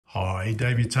Hi,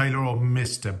 David Taylor of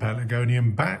Mr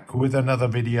Pelargonium, back with another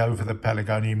video for the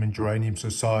Pelargonium and Geranium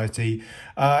Society.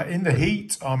 In the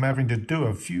heat, I'm having to do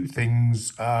a few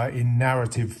things in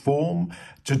narrative form.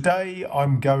 Today,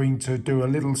 I'm going to do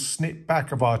a little snip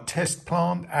back of our test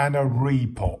plant and a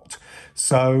repot.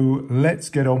 So let's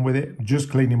get on with it. Just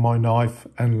cleaning my knife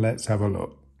and let's have a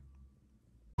look.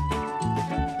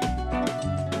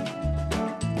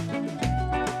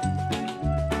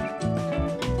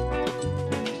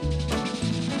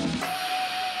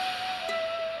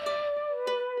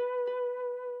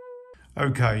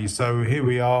 Okay, so here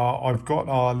we are. I've got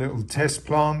our little test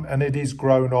plant and it has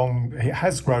grown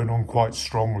on quite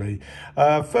strongly.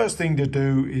 First thing to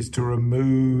do is to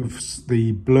remove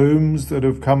the blooms that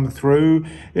have come through.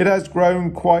 It has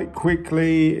grown quite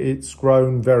quickly. It's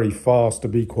grown very fast, to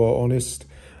be quite honest.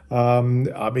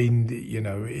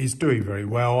 It's doing very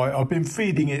well. I've been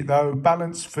feeding it though,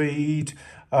 balanced feed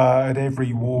at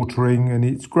every watering, and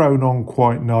it's grown on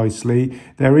quite nicely.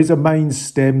 There is a main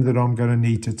stem that I'm going to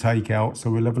need to take out,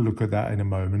 so we'll have a look at that in a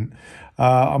moment.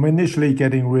 I'm initially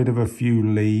getting rid of a few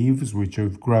leaves which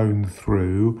have grown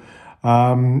through.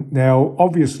 Now,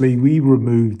 obviously, we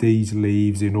removed these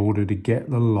leaves in order to get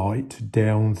the light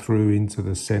down through into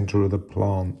the center of the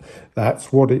plant.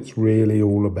 That's what it's really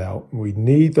all about. We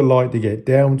need the light to get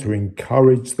down to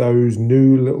encourage those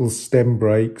new little stem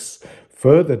breaks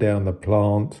further down the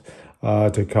plant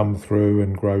to come through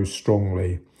and grow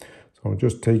strongly. So I'm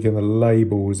just taking the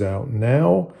labels out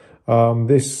now.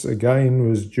 This again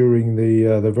was during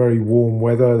the very warm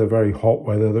weather, the very hot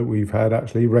weather that we've had,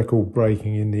 actually record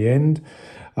breaking in the end.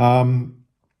 Now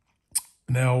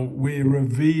we're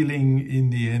revealing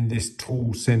in the end this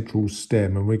tall central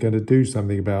stem, and we're going to do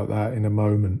something about that in a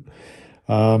moment.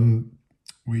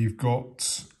 We've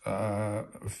got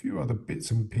a few other bits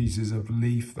and pieces of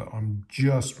leaf that I'm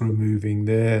just removing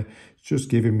there. It's just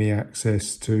giving me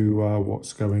access to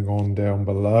what's going on down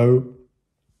below.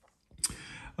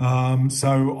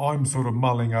 So I'm sort of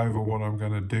mulling over what I'm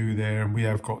going to do there, and we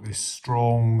have got this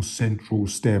strong central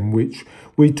stem, which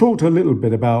we talked a little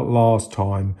bit about last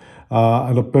time,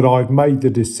 but I've made the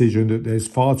decision that there's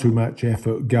far too much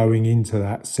effort going into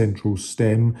that central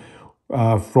stem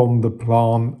from the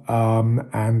plant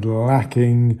and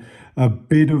lacking a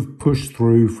bit of push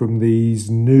through from these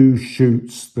new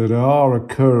shoots that are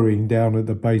occurring down at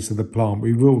the base of the plant.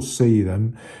 We will see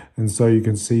them, and so you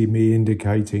can see me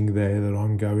indicating there that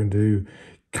I'm going to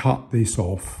cut this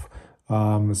off.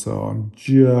 So I'm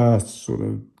just sort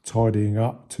of tidying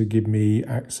up to give me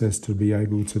access to be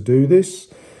able to do this.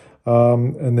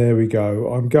 And there we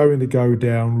go. I'm going to go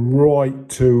down right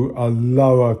to a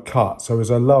lower cut. So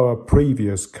there's a lower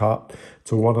previous cut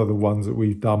to one of the ones that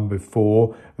we've done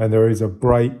before. And there is a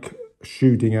break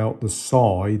shooting out the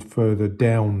side further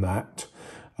down that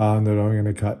that I'm going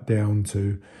to cut down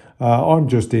to. I'm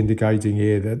just indicating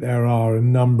here that there are a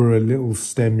number of little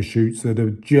stem shoots that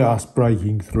are just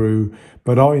breaking through,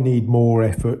 but I need more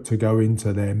effort to go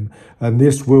into them. And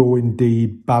this will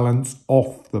indeed balance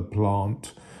off the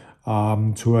plant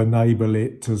to enable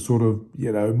it to sort of,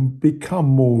 become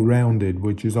more rounded,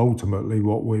 which is ultimately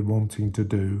what we're wanting to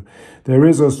do. There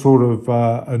is a sort of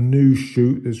a new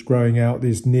shoot that's growing out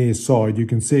this near side. You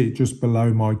can see it just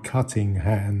below my cutting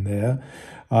hand there.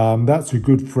 That's a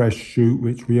good fresh shoot,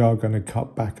 which we are going to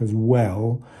cut back as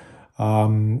well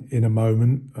in a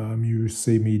moment. You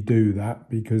see me do that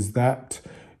because that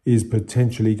is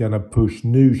potentially going to push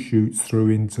new shoots through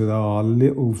into our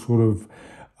little sort of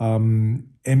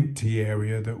empty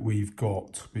area that we've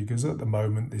got, because at the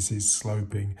moment this is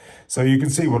sloping. So you can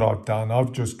see what I've done.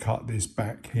 I've just cut this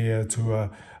back here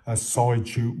to a side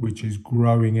shoot which is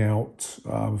growing out,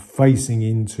 facing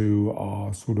into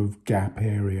our sort of gap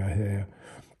area here.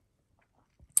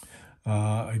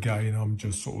 Again, I'm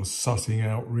just sort of sussing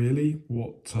out really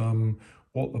what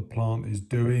the plant is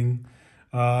doing.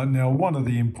 Now, one of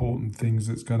the important things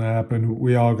that's going to happen,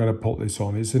 we are going to put this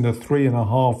on. It's in a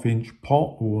 3.5 inch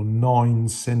pot or 9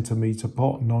 centimetre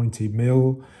pot, 90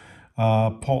 mil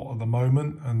pot at the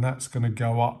moment. And that's going to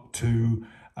go up to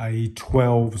a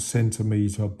 12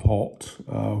 centimetre pot,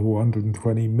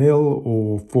 120 mil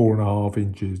or 4.5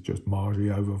 inches, just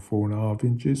marginally over 4.5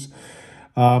 inches.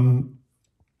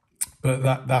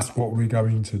 But that's what we're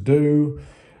going to do.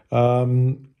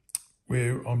 I'm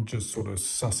just sort of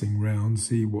sussing round,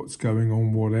 see what's going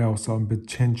on, what else I'm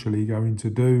potentially going to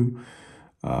do.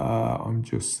 I'm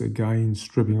just, again,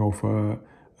 stripping off a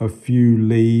few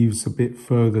leaves a bit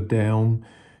further down,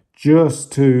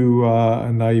 just to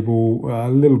enable a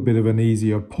little bit of an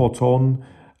easier pot on,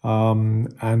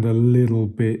 and a little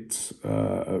bit,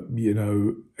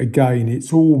 again,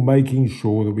 it's all making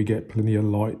sure that we get plenty of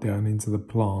light down into the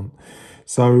plant.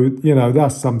 So, you know,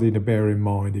 that's something to bear in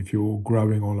mind if you're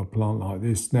growing on a plant like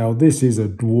this. Now, this is a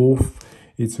dwarf.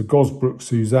 It's a Gosbrook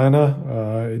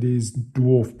Susanna. It is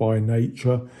dwarf by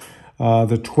nature.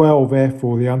 The 12F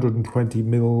or the 120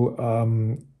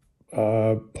 ml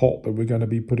pot that we're going to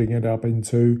be putting it up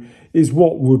into is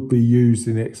what would be used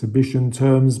in exhibition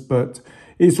terms, but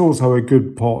it's also a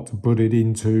good pot to put it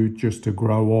into just to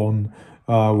grow on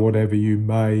whatever you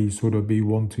may sort of be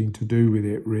wanting to do with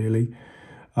it, really.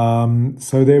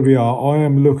 So there we are. I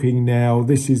am looking now.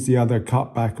 This is the other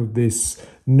cutback of this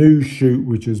new shoot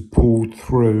which has pulled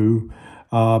through,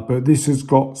 but this has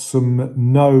got some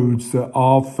nodes that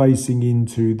are facing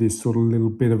into this sort of little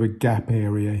bit of a gap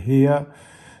area here.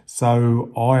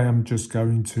 So I am just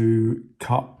going to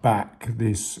cut back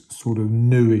this sort of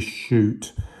newish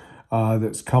shoot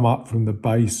that's come up from the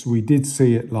base. We did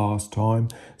see it last time.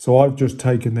 So I've just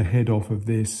taken the head off of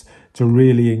this to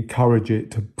really encourage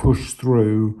it to push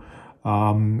through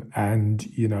and,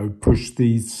 you know, push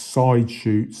these side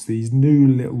shoots, these new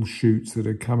little shoots that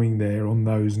are coming there on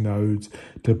those nodes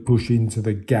to push into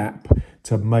the gap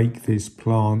to make this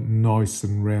plant nice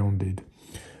and rounded.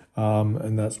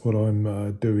 And that's what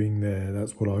I'm doing there.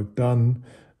 That's what I've done.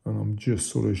 And I'm just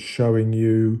sort of showing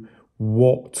you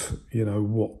what, you know,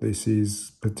 what this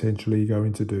is potentially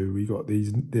going to do. We got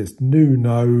this new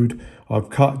node. I've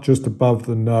cut just above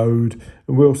the node,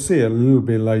 and we'll see a little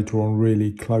bit later on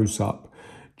really close up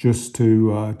just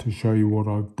to show you what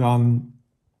I've done.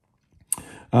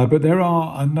 But there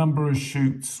are a number of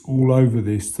shoots all over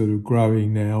this that are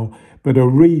growing now, but a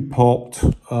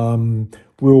repopped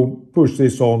will push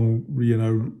this on, you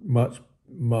know,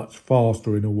 much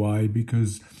faster in a way,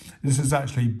 because this has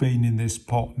actually been in this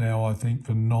pot now, I think,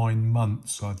 for 9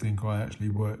 months. I think I actually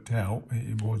worked out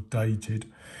it was dated.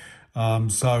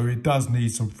 So it does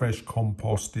need some fresh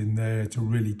compost in there to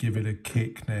really give it a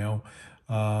kick now,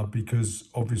 because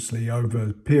obviously over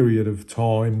a period of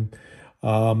time,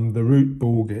 the root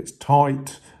ball gets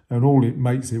tight, and all it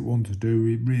makes it want to do,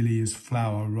 it really is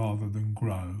flower rather than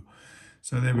grow.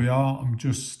 So there we are. I'm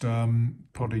just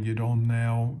putting it on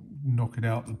now, knock it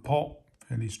out the pot,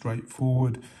 fairly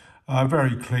straightforward.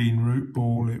 Very clean root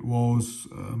ball it was,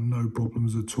 no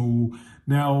problems at all.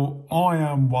 Now, I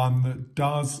am one that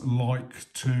does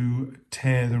like to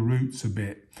tear the roots a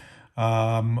bit.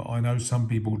 I know some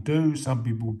people do, some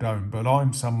people don't, but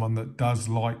I'm someone that does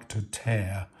like to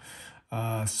tear.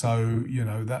 So, you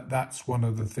know, that's one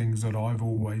of the things that I've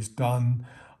always done.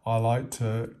 I like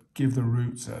to give the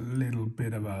roots a little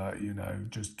bit of a, you know,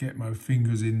 just get my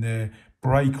fingers in there,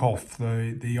 break off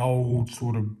the old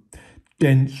sort of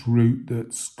dense root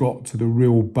that's got to the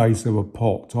real base of a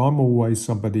pot. I'm always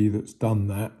somebody that's done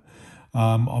that.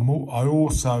 I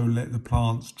also let the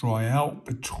plants dry out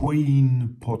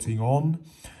between potting on.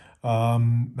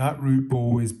 That root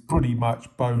ball is pretty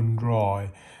much bone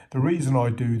dry. The reason I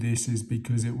do this is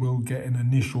because it will get an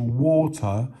initial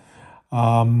water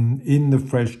in the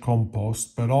fresh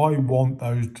compost, but I want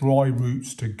those dry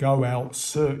roots to go out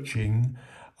searching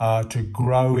to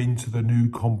grow into the new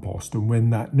compost. And when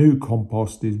that new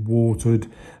compost is watered,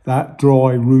 that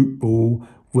dry root ball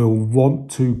will want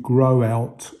to grow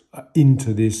out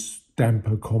into this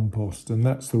damper compost. And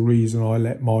that's the reason I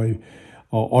let I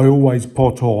always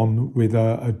pot on with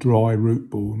a dry root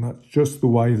ball. And that's just the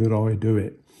way that I do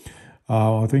it.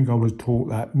 I think I was taught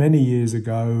that many years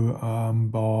ago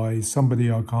by somebody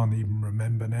I can't even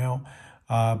remember now.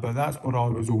 But that's what I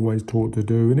was always taught to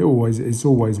do. And it's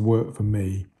always worked for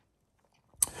me.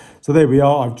 So there we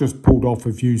are. I've just pulled off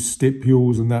a few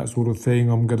stipules and that sort of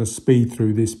thing. I'm going to speed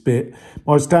through this bit.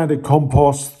 My standard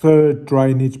compost, third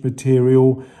drainage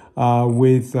material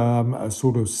with a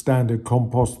sort of standard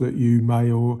compost that you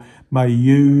may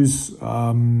use.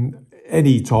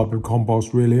 Any type of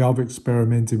compost, really. I've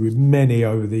experimented with many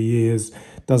over the years.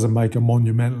 Doesn't make a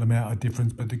monumental amount of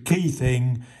difference. But the key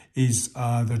thing is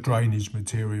the drainage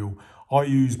material. I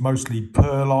use mostly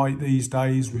perlite these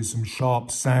days with some sharp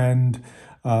sand,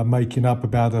 making up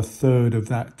about a third of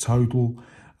that total.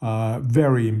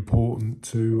 Very important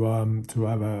to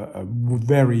have a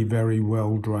very, very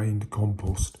well drained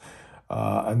compost,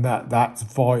 and that's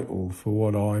vital for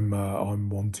what I'm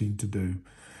wanting to do.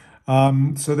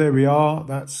 So there we are.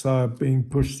 That's being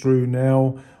pushed through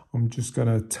now. I'm just going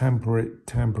to tamper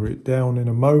it down in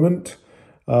a moment.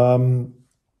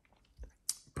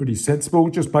 Pretty sensible.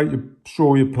 Just make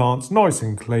sure your plant's nice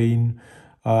and clean.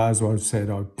 As I've said,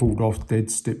 I've pulled off dead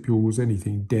stipules,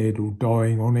 anything dead or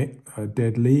dying on it,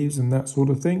 dead leaves and that sort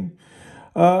of thing.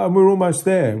 And we're almost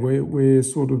there. We're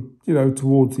sort of, you know,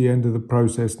 towards the end of the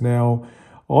process now.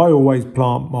 I always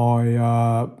plant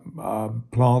my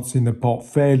plants in the pot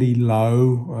fairly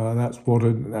low.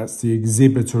 That's the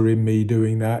exhibitor in me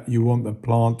doing that. You want the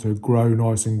plant to grow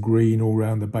nice and green all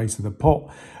around the base of the pot.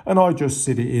 And I just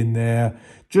sit it in there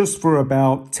just for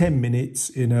about 10 minutes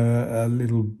in a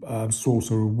little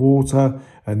saucer of water.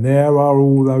 And there are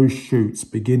all those shoots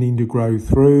beginning to grow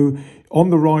through. On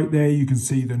the right there, you can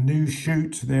see the new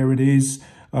shoot. There it is,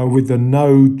 with the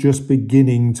node just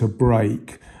beginning to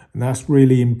break. And that's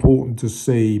really important to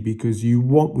see because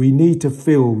we need to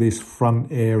fill this front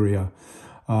area.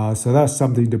 So that's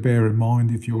something to bear in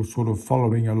mind if you're sort of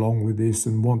following along with this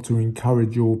and want to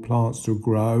encourage your plants to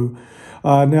grow.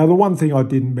 Now, the one thing I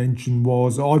didn't mention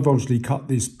was I've obviously cut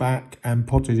this back and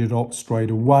potted it up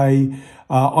straight away.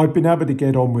 I've been able to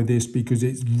get on with this because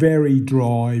it's very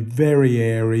dry, very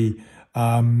airy,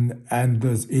 and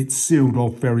it's sealed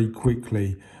off very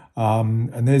quickly.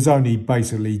 And there's only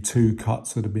basically 2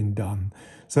 cuts that have been done.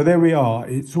 So there we are.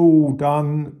 It's all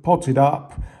done, potted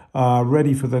up,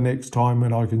 ready for the next time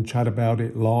when I can chat about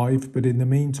it live. But in the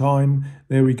meantime,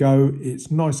 there we go. It's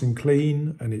nice and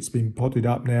clean and it's been potted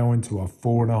up now into a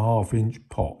 4.5-inch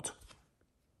pot.